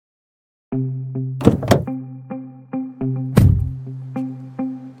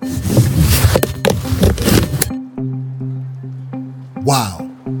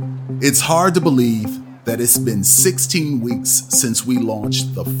It's hard to believe that it's been 16 weeks since we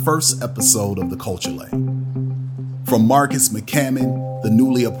launched the first episode of The Culture Lane. From Marcus McCammon, the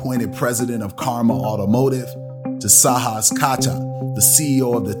newly appointed president of Karma Automotive, to Sahas Kata, the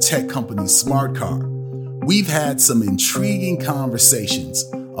CEO of the tech company SmartCar, we've had some intriguing conversations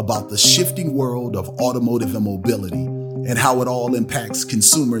about the shifting world of automotive and mobility and how it all impacts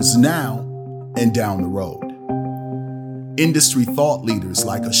consumers now and down the road. Industry thought leaders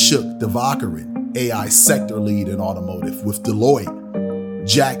like Ashok Divakaran, AI sector lead in automotive with Deloitte,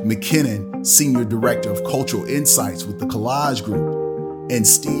 Jack McKinnon, senior director of cultural insights with the Collage Group, and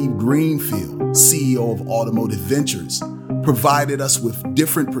Steve Greenfield, CEO of Automotive Ventures, provided us with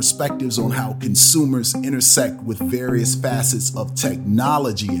different perspectives on how consumers intersect with various facets of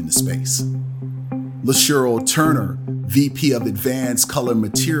technology in the space. LaShurl Turner, VP of Advanced Color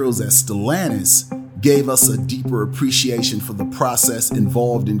Materials at Stellantis, gave us a deeper appreciation for the process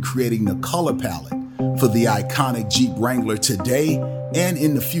involved in creating the color palette for the iconic Jeep Wrangler today and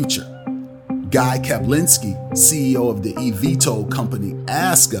in the future. Guy Kaplinsky, CEO of the eVTOL company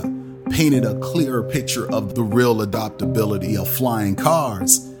Aska, painted a clearer picture of the real adaptability of flying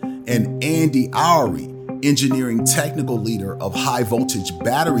cars, and Andy Oury, engineering technical leader of high voltage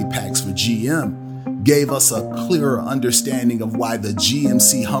battery packs for GM, gave us a clearer understanding of why the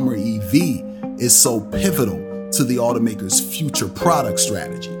GMC Hummer EV is so pivotal to the automaker's future product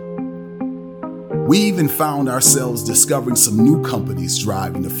strategy. We even found ourselves discovering some new companies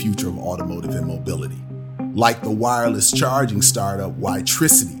driving the future of automotive and mobility, like the wireless charging startup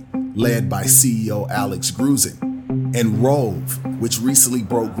Witricity, led by CEO Alex Grusin, and Rove, which recently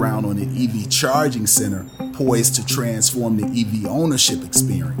broke ground on an EV charging center poised to transform the EV ownership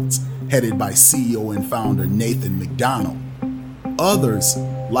experience, headed by CEO and founder Nathan McDonald. Others,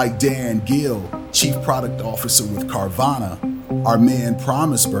 like Dan Gill, Chief Product Officer with Carvana, Armand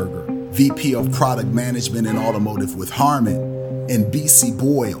Promisberger, VP of Product Management and Automotive with Harman, and BC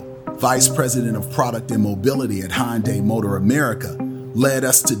Boyle, Vice President of Product and Mobility at Hyundai Motor America, led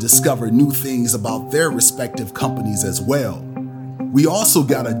us to discover new things about their respective companies as well. We also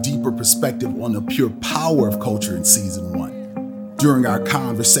got a deeper perspective on the pure power of culture in Season 1 during our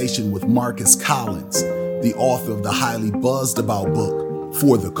conversation with Marcus Collins, the author of the highly buzzed about book,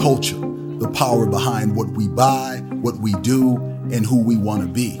 For the Culture, the power behind what we buy, what we do, and who we want to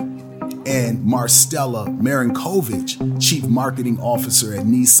be. And Marstella Marinkovic, Chief Marketing Officer at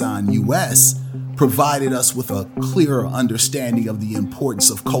Nissan US, provided us with a clearer understanding of the importance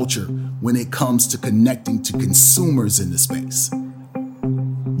of culture when it comes to connecting to consumers in the space.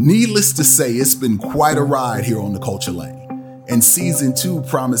 Needless to say, it's been quite a ride here on The Culture Lane, and Season 2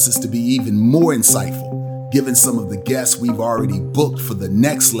 promises to be even more insightful, given some of the guests we've already booked for the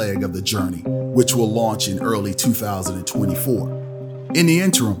next leg of the journey, which will launch in early 2024. In the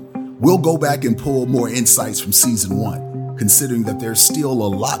interim, we'll go back and pull more insights from Season 1, considering that there's still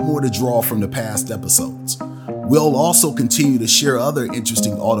a lot more to draw from the past episodes. We'll also continue to share other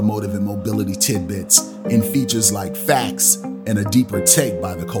interesting automotive and mobility tidbits in features like Facts and a deeper take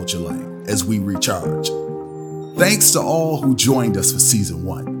by The Culture Lane as we recharge. Thanks to all who joined us for Season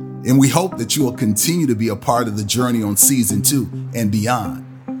 1. And we hope that you will continue to be a part of the journey on Season 2 and beyond.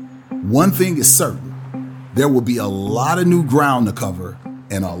 One thing is certain, there will be a lot of new ground to cover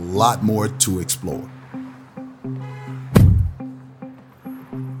and a lot more to explore.